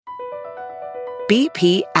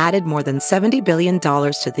BP added more than $70 billion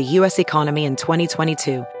to the U.S. economy in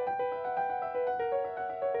 2022.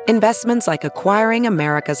 Investments like acquiring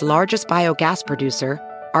America's largest biogas producer,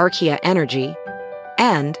 Archaea Energy,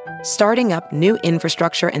 and starting up new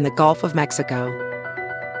infrastructure in the Gulf of Mexico.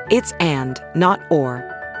 It's and, not or.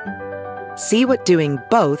 See what doing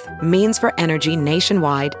both means for energy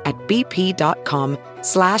nationwide at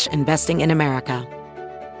bp.com/investing in America.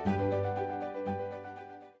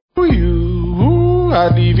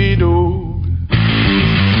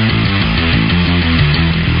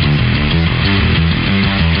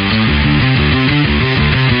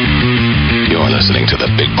 You're listening to The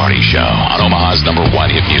Big Party Show on Omaha's #1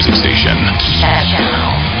 hit music station.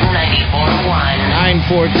 Channel 94.1.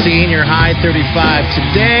 9:14, your high 35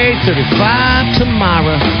 today, 35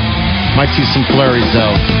 tomorrow. Might see some flurries,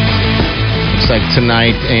 though. Looks like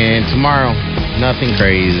tonight and tomorrow. Nothing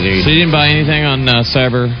crazy. So you didn't buy anything on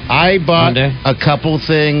Cyber I bought Monday? a couple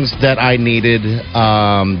things that I needed,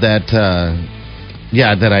 that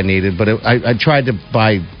I needed. But I tried to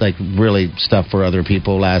buy, like, really stuff for other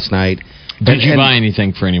people last night. Did you buy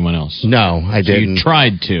anything for anyone else? No, I didn't. You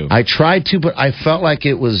tried to. I tried to, but I felt like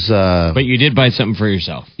it was... But you did buy something for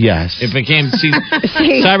yourself. Yes. It became...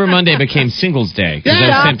 Cyber Monday became Singles Day. Because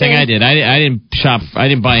that's the same thing I did. I didn't shop... I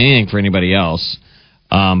didn't buy anything for anybody else.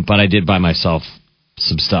 But I did buy myself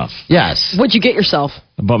some stuff. Yes. What'd you get yourself?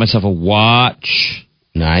 I bought myself a watch.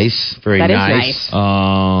 Nice. Very That is nice. nice.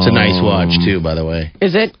 It's a nice watch, too, by the way.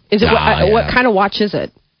 Is it? What kind of watch is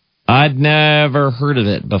it? I'd never heard of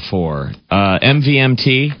it before.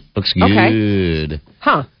 MVMT. Looks good.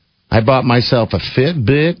 Huh. I bought myself a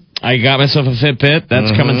Fitbit. I got myself a Fitbit.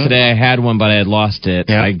 That's coming today. I had one, but I had lost it.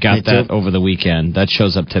 Yep, I got that over the weekend. That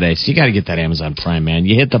shows up today. So you got to get that Amazon Prime, man.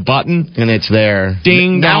 You hit the button. And it's there.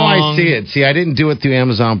 Ding Now dong. I see it. See, I didn't do it through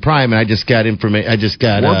Amazon Prime, and I just got information. I just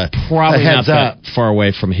got We're probably a heads not up. that far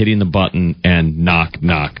away from hitting the button and knock,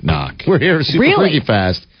 knock, knock. We're here super Really? freaky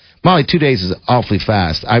fast. Molly, 2 days is awfully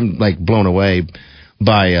fast. I'm, like, blown away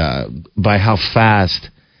by how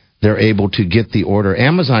fast they're able to get the order.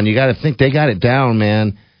 Amazon, you got to think, they got it down,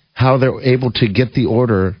 man, how they're able to get the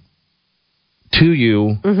order to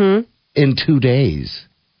you in 2 days.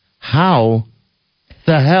 How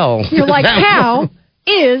the hell? You're like, how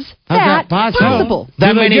is How's that that possible?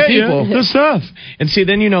 That many people. The stuff. And see,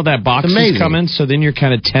 then you know that box is Amazing. coming, so then you're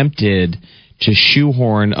kind of tempted to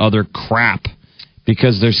shoehorn other crap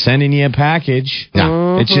because they're sending you a package.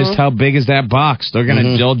 Yeah. It's just how big is that box?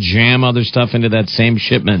 They'll jam other stuff into that same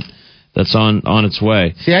shipment that's on its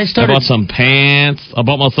way. See, I bought some pants. I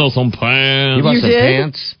bought myself some pants. You bought You some did?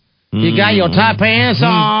 pants? You got your top pants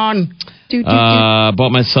on.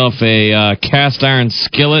 Bought myself a cast iron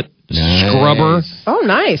skillet scrubber. Oh,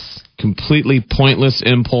 nice. Completely pointless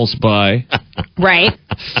impulse buy. Right.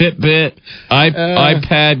 Fitbit,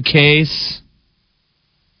 iPad case.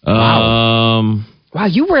 Wow,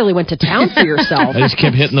 you really went to town for yourself. I just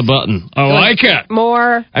kept hitting the button. I like it.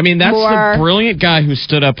 More. I mean, that's more. the brilliant guy who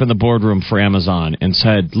stood up in the boardroom for Amazon and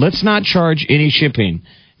said, let's not charge any shipping.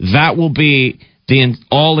 That will be the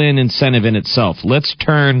all-in incentive in itself. Let's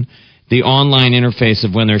turn the online interface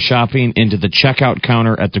of when they're shopping into the checkout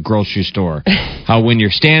counter at the grocery store. How when you're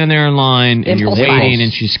standing there in line and you're Impulse waiting buys.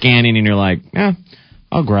 and she's scanning and you're like,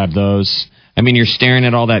 I'll grab those. I mean, you're staring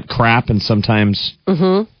at all that crap and sometimes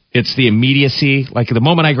it's the immediacy. Like the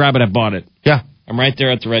moment I grab it, I bought it. Yeah. I'm right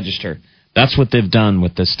there at the register. That's what they've done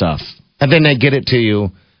with this stuff. And then they get it to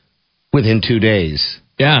you within 2 days.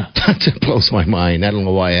 Yeah. That blows my mind. I don't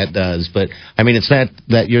know why that does. But, I mean, it's not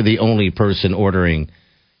that you're the only person ordering.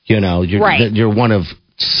 You know, you're one of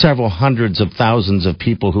several hundreds of thousands of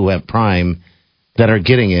people who have Prime that are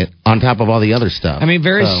getting it on top of all the other stuff. I mean,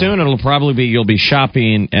 very soon it'll probably be you'll be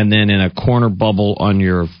shopping and then in a corner bubble on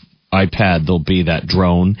your iPad there'll be that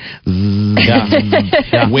drone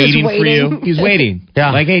waiting for you. He's waiting.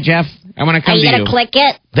 Yeah. Like, hey, Jeff, I want to come Are to you you. going to click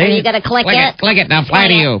it? Are you going to click it? Click it. Now fly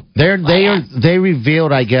to you. They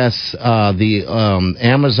revealed, I guess, the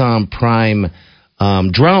Amazon Prime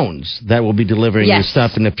drones that will be delivering your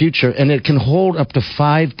stuff in the future, and it can hold up to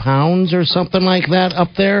 5 pounds or something like that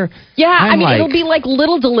up there. Yeah, I mean, like, it'll be like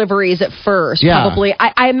little deliveries at first, Yeah. probably.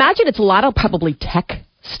 I imagine it's a lot of probably tech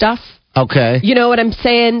stuff. Okay. You know what I'm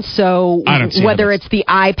saying? So I don't see whether how it's the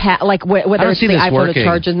iPad, like whether it's the see this iPhone working. that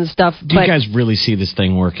charges and stuff. Do you guys really see this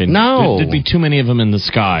thing working? No. There'd be too many of them in the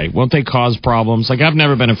sky. Won't they cause problems? Like, I've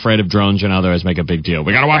never been afraid of drones. You know, they always make a big deal.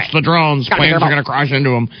 We got to watch the drones. Planes are going to crash into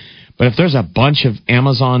them. But if there's a bunch of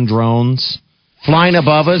Amazon drones flying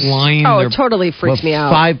above us, flying, Oh, their it totally freaks with me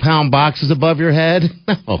out. 5-pound boxes above your head.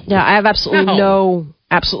 No. Yeah, I have absolutely no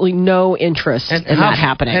absolutely no interest in that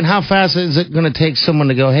happening. And how fast is it going to take someone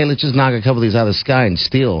to go, hey, let's just knock a couple of these out of the sky and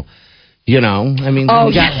steal? You know, I mean,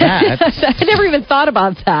 you got that. I never even thought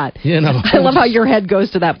about that. You know, I love how your head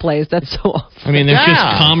goes to that place. That's so awesome. I mean, there's just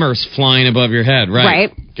commerce flying above your head, right?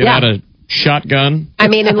 Right. Get out a shotgun. I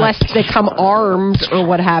mean, unless they come armed or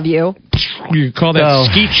what have you. You call that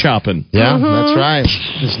skeet shopping. Yeah, that's right.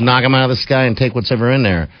 Just knock them out of the sky and take whatever in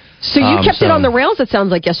there. So you kept it on the rails, it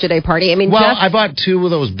sounds like, yesterday, Party. I mean, well, Jeff... I bought 2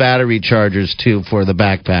 of those battery chargers, too, for the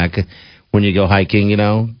backpack. When you go hiking, you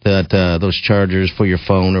know, that those chargers for your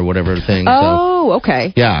phone or whatever thing. Oh,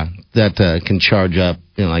 okay. Yeah, that can charge up,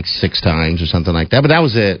 you know, like 6 times or something like that. But that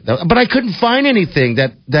was it. But I couldn't find anything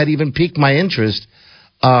that even piqued my interest.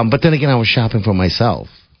 But then again, I was shopping for myself.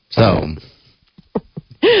 So,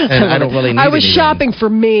 and I don't really need I was anything. shopping for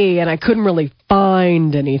me, and I couldn't really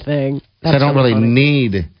find anything. So I don't really funny.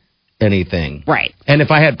 need anything. Right. And if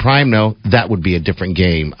I had Prime, that would be a different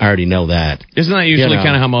game. I already know that. Isn't that usually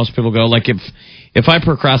kind of how most people go? Like if I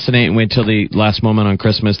procrastinate and wait till the last moment on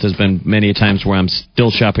Christmas, there's been many times where I'm still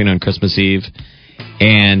shopping on Christmas Eve,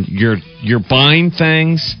 and you're buying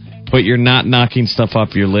things, but you're not knocking stuff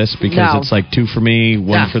off your list because it's like 2 for me,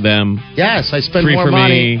 1 for them. Yes, I spend 3 more for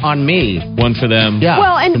money me, on me. 1 for them. Yeah.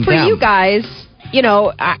 Well, and than for them. you guys, you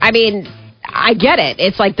know, I mean, I get it.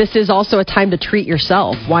 It's like this is also a time to treat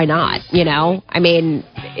yourself. Why not? You know? I mean,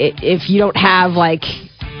 if you don't have, like...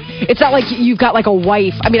 It's not like you've got, like, a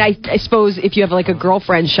wife. I mean, I suppose if you have, like, a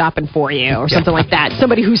girlfriend shopping for you or something like that,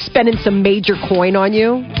 somebody who's spending some major coin on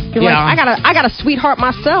you, you're like, I got a sweetheart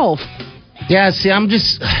myself. Yeah, see, I'm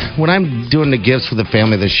just... When I'm doing the gifts for the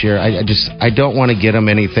family this year, I don't want to get them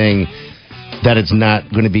anything that it's not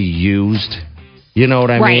going to be used. You know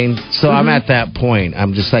what I mean? So I'm at that point.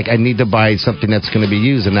 I'm just like, I need to buy something that's going to be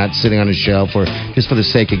used and not sitting on a shelf or just for the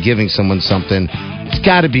sake of giving someone something. It's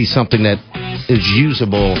got to be something that is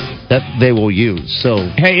usable that they will use. So,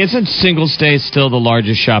 hey, isn't Singles Day still the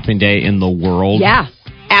largest shopping day in the world? Yeah,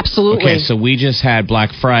 absolutely. Okay, so we just had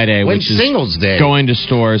Black Friday, which is Singles Day? Going to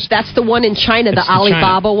stores. That's the one in China, the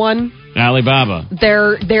Alibaba one. Alibaba.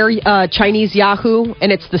 They're Chinese Yahoo,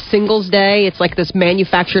 and it's the Singles Day. It's like this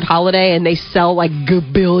manufactured holiday, and they sell like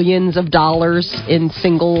billions of dollars in a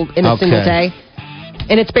single day.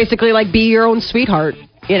 And it's basically like be your own sweetheart,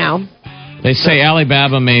 you know. They say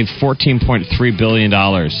Alibaba made $14.3 billion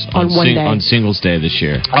on Singles Day this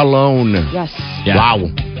year. Alone. Yes. Yeah. Wow.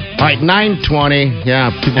 All right, 9:20. Yeah.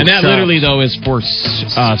 And that literally, though, is for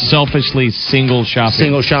selfishly single shopping.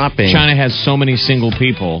 Single shopping. China has so many single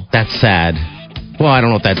people. That's sad. Well, I don't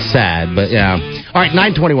know if that's sad, but yeah. All right,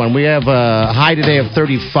 9:21. We have a high today of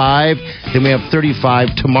 35. Then we have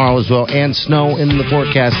 35 tomorrow as well, and snow in the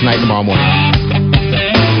forecast tonight, tomorrow morning.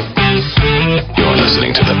 You're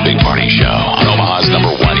listening to The Big Party Show on Omaha's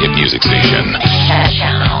 #1 hit music station.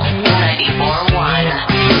 Channel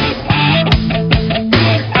 94.1.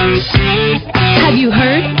 Have you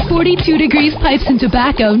heard? 42 Degrees Pipes and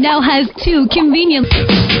Tobacco now has 2 convenient...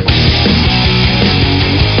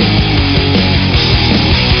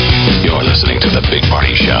 You're listening to The Big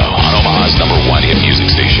Party Show on Omaha's #1 hit music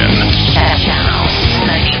station. Channel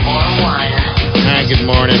 94.1. All right, good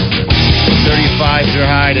morning. 35s are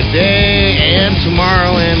high today and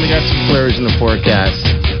tomorrow, and we got some flurries in the forecast.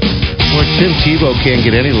 Well, Tim Tebow can't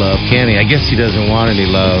get any love, can he? I guess he doesn't want any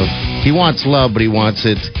love. He wants love, but he wants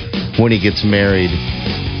it when he gets married.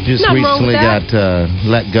 Just recently got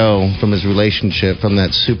let go from his relationship from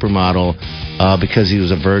that supermodel because he was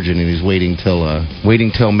a virgin and he's waiting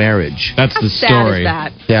till marriage. That's the story. How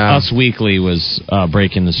sad is that? Yeah. Us Weekly was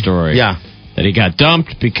breaking the story. Yeah. That he got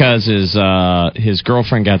dumped because his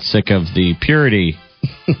girlfriend got sick of the purity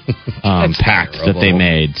pact that they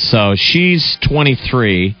made. So she's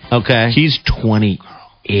 23. Okay. He's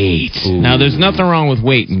 28. Ooh. Now, there's nothing wrong with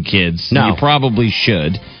waiting, kids. No. You probably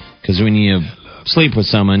should, because when you sleep with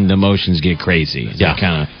someone, the emotions get crazy. Yeah.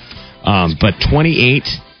 Kind of. But 28,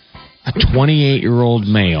 a 28-year-old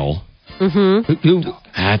male. Mm-hmm.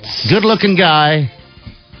 That's good-looking guy.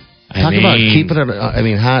 Talk about mean, keeping it. I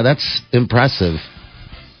mean, that's impressive.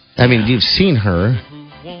 I mean, you've seen her.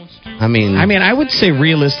 I mean, I would say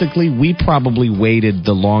realistically, we probably waited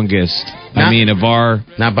the longest. Of our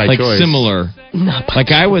not by choice. Similar.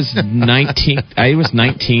 Like I was 19. I was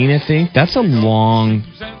 19, I think. That's a long.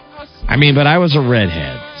 But I was a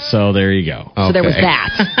redhead, so there you go. So there was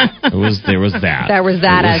that. There was that. There was that. There was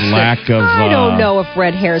lack of. I don't know if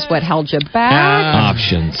red hair is what held you back.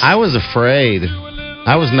 Options. I was afraid.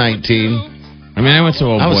 I was 19. I mean, I went to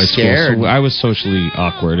old I was boys scared. school, so I was socially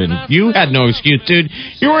awkward, and you had no excuse, dude.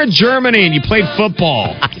 You were in Germany and you played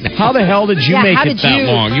football. How the hell did you make how it did that you-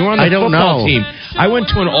 long? You were on the I don't football know. team. I went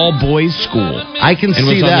to an all boys school. I can And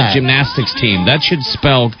see was on that. the gymnastics team. That should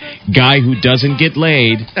spell guy who doesn't get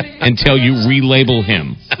laid until you relabel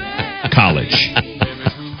him college.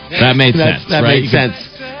 That made sense, That right? made sense.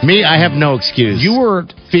 Me, I have no excuse. You were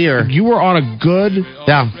fear. You were on a good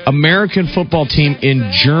American football team in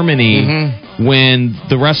Germany when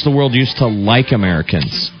the rest of the world used to like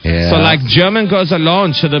Americans. Yeah. So, like, German goes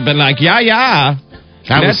alone should have been like, yeah,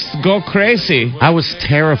 let's go crazy. I was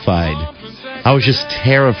terrified. I was just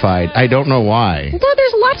terrified. I don't know why. No,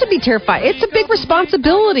 there's a lot to be terrified. It's a big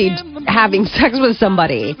responsibility having sex with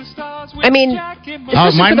somebody. I mean,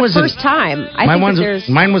 especially mine for the was first time. I think that there's...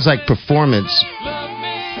 Mine was like performance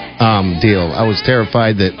deal. I was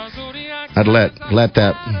terrified that I'd let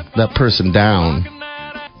that person down.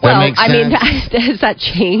 Well, that makes I mean, sense? has that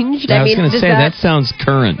changed? I was mean, going to does say, that sounds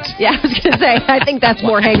current. Yeah, I was going to say, I think that's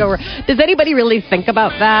more hangover. Does anybody really think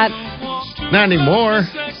about that? Not anymore.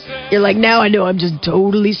 You're like, now I know I'm just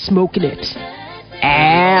totally smoking it.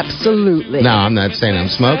 Absolutely. No, I'm not saying I'm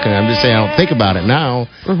smoking. I'm just saying I don't think about it now.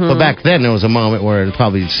 But back then, there was a moment where it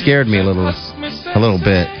probably scared me a little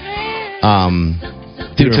bit.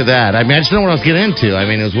 Due to that. I mean, I just don't know what I was getting into. I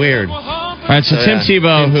mean, it was weird. All right, so Tim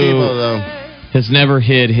Tebow, has never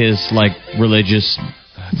hid his, like, religious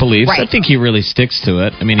beliefs. Right. I think he really sticks to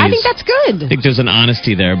it. I mean, I think that's good. I think there's an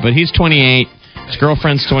honesty there. But he's 28. His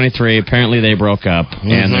girlfriend's 23. Apparently, they broke up.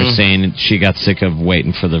 And they're saying she got sick of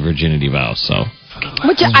waiting for the virginity vow. So,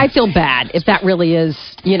 Which I feel bad if that really is,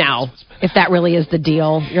 if that really is the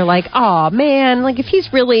deal. You're like, oh, man, like if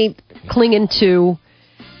he's really clinging to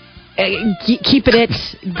keeping it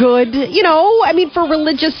good, I mean, for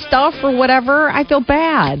religious stuff or whatever, I feel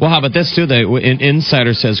bad. well, how about this, too? An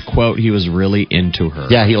insider says, quote, he was really into her.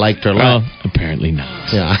 Yeah, he liked her a lot. Well, apparently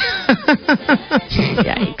not. Yeah.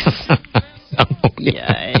 Yikes.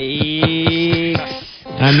 Yikes.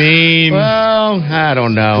 I mean, well, I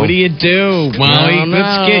don't know. what do you do, Molly? I don't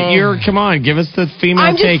Let's know. come on, give us the female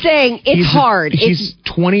I'm just take. saying, it's hard. He's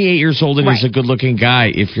 28 years old and he's a Right. good-looking guy.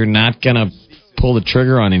 If you're not going to pull the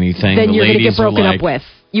trigger on anything, Then the you're going to ladies get broken are like, up with.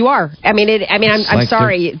 You are. I mean, I'm like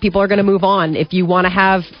sorry. People are going to move on. If you want to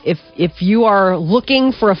have, if you are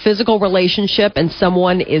looking for a physical relationship and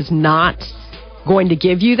someone is not going to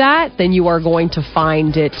give you that, then you are going to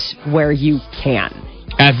find it where you can.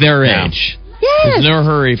 At their age. Yes. There's no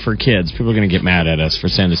hurry for kids. People are going to get mad at us for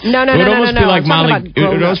saying this. No, It would almost be like I'm talking Molly. about It would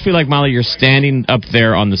grown almost up. be like Molly. You're standing up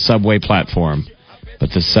there on the subway platform,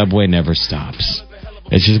 but the subway never stops.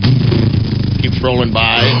 It's just Keeps rolling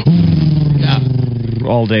by.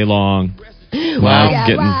 all day long.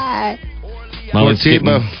 Wow. Molly's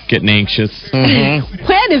Tebow. getting anxious.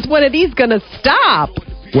 When is one of these going to stop?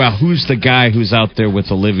 Well, who's the guy who's out there with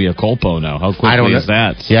Olivia Colpo now? How quickly I don't know. is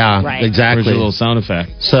that? Yeah, Right. Where's exactly. your little sound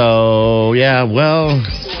effect? So, yeah, well,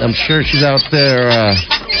 I'm sure she's out there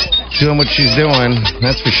doing what she's doing.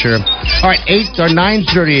 That's for sure. All right,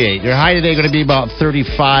 9:38. Your high today going to be about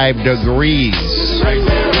 35 degrees.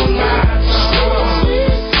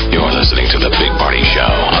 You're listening to The Big Party Show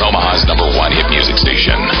on Omaha's #1 hit music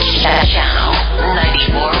station. Channel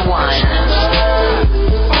 94.1.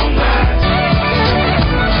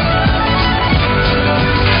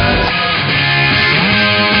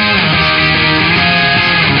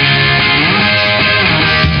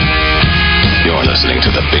 You're listening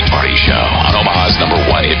to The Big Party Show on Omaha's #1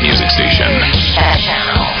 hit music station.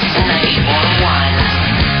 Channel 94.1.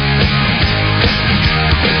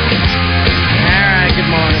 All right, good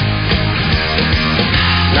morning.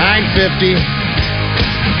 9:50.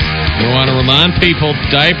 We want to remind people,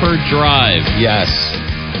 diaper drive. Yes.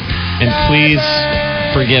 And please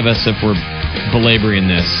forgive us if we're belaboring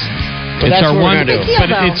this. But that's our what we're one, gonna do.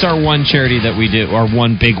 but it's our one charity that we do, our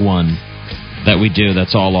one big one that we do.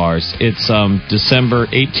 That's all ours. It's December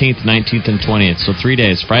 18th, 19th, and 20th. So 3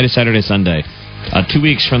 days, Friday, Saturday, Sunday. 2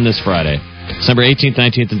 weeks from this Friday. December 18th,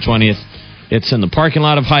 19th, and 20th. It's in the parking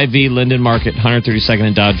lot of Hy-Vee, Linden Market, 132nd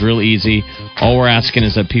and Dodge. Real easy. All we're asking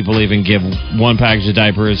is that people even give one package of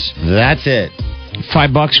diapers. That's it.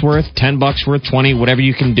 $5 worth, $10 worth, 20, whatever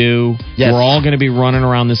you can do. Yes. We're all going to be running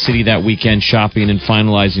around the city that weekend shopping and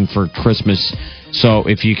finalizing for Christmas. So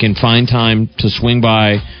if you can find time to swing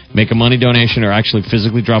by, make a money donation, or actually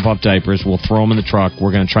physically drop off diapers, we'll throw them in the truck.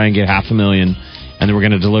 We're going to try and get $500,000 and then we're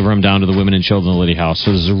going to deliver them down to the Women and Children of Liddy House.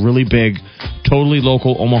 So this is a really big, totally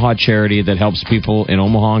local Omaha charity that helps people in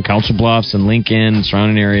Omaha and Council Bluffs and Lincoln and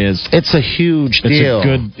surrounding areas. It's a huge deal.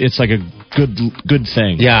 It's like a good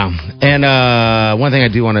thing. Yeah. And one thing I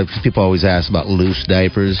do want to, people always ask about loose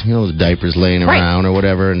diapers, those diapers laying around or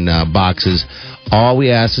whatever in boxes. All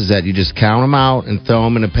we ask is that you just count them out and throw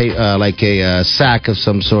them in a sack of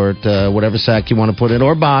some sort, whatever sack you want to put in,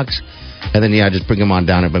 or box. And then, just bring them on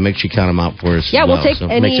down there. But make sure you count them out for us. Yeah, we'll take so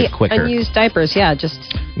any unused diapers. Yeah, just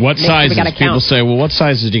what sizes? People say, well, what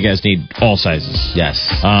sizes do you guys need? All sizes. Yes.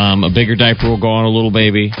 A bigger diaper will go on a little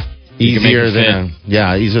baby. Easier than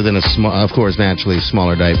a small, of course, naturally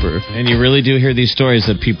smaller diaper. And you really do hear these stories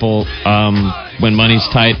that people, when money's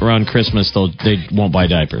tight around Christmas, they won't buy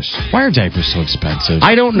diapers. Why are diapers so expensive?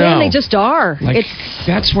 I don't know. Man, they just are.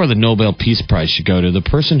 That's where the Nobel Peace Prize should go to. The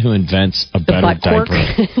person who invents a better diaper.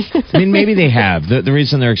 I mean, maybe they have. The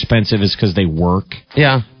reason they're expensive is because they work.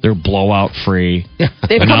 Yeah. They're blowout free. Yeah.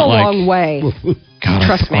 They've come a long way. God,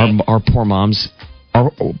 trust me. Our poor moms. Our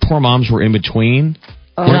poor moms were in between.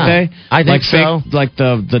 Weren't they? I think so. Like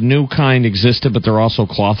the new kind existed, but they're also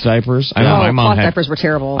cloth diapers. I know my mom cloth diapers were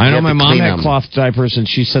terrible. I know my mom had cloth diapers, and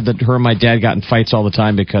she said that her and my dad got in fights all the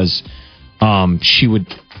time because she would,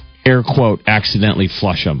 air quote, accidentally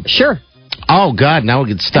flush them. Sure. Oh, God, now we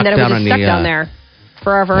get stuck down on the... stuck down there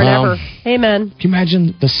forever and ever. Amen. Can you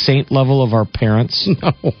imagine the saint level of our parents?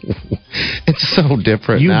 No. It's so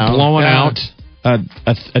different now. You blowing out... A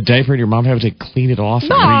diaper and your mom having to clean it off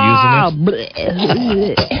and reusing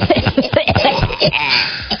it?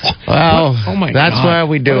 Well, oh my that's God. why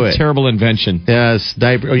we do it. Terrible invention. Yes,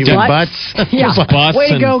 diaper. Oh, you mean butts? Yeah. Butts. Way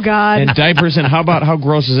to go, God. And diapers. And how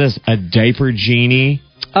gross is this? A diaper genie?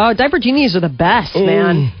 Oh, diaper genies are the best,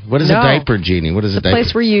 man. What is a diaper genie? What is a diaper? The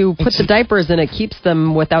place where you put the diapers in, it keeps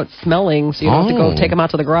them without smelling, so you don't have to go take them out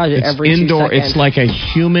to the garage every indoor. 2 seconds. It's like a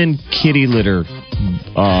human kitty litter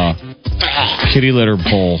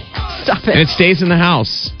bowl. Stop it. And it stays in the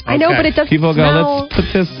house. I know, but it doesn't People go, smell. let's put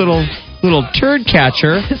this little turd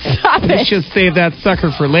catcher. Stop it. Let's just save that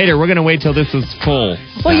sucker for later. We're going to wait till this is full.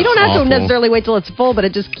 Well, you don't have awful. to necessarily wait till it's full, but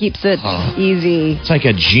it just keeps it easy. It's like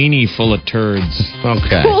a genie full of turds.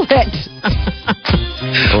 Okay. Pull it.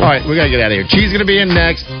 All right, we got to get out of here. Cheese going to be in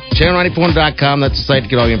next. Channel94.com. That's the site to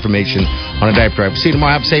get all the information on a diaper drive. See you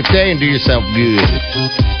tomorrow. Have a safe day and do yourself good.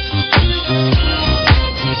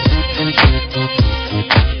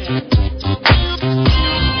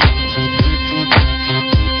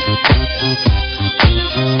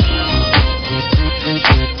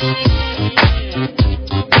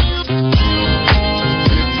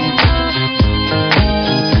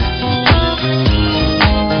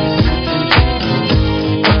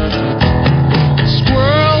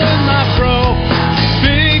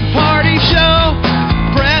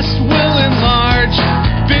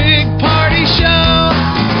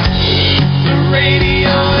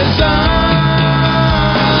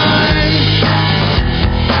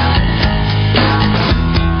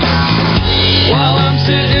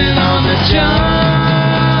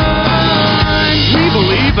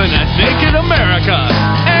 Naked America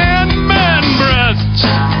and man breasts.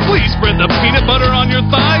 Please spread the peanut butter on your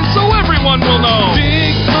thighs so everyone will know.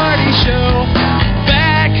 Big party show.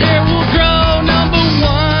 Back hair will grow. Number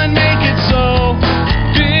one, make it so.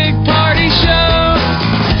 Big party show.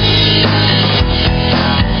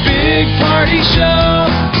 Big party show.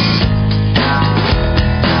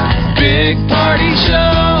 Big party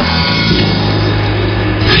show.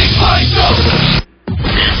 Big party show.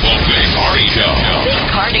 Big Party Show. Big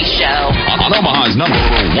Party Show. On Omaha's number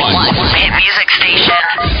one Hit music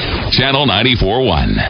station. Channel 94.1.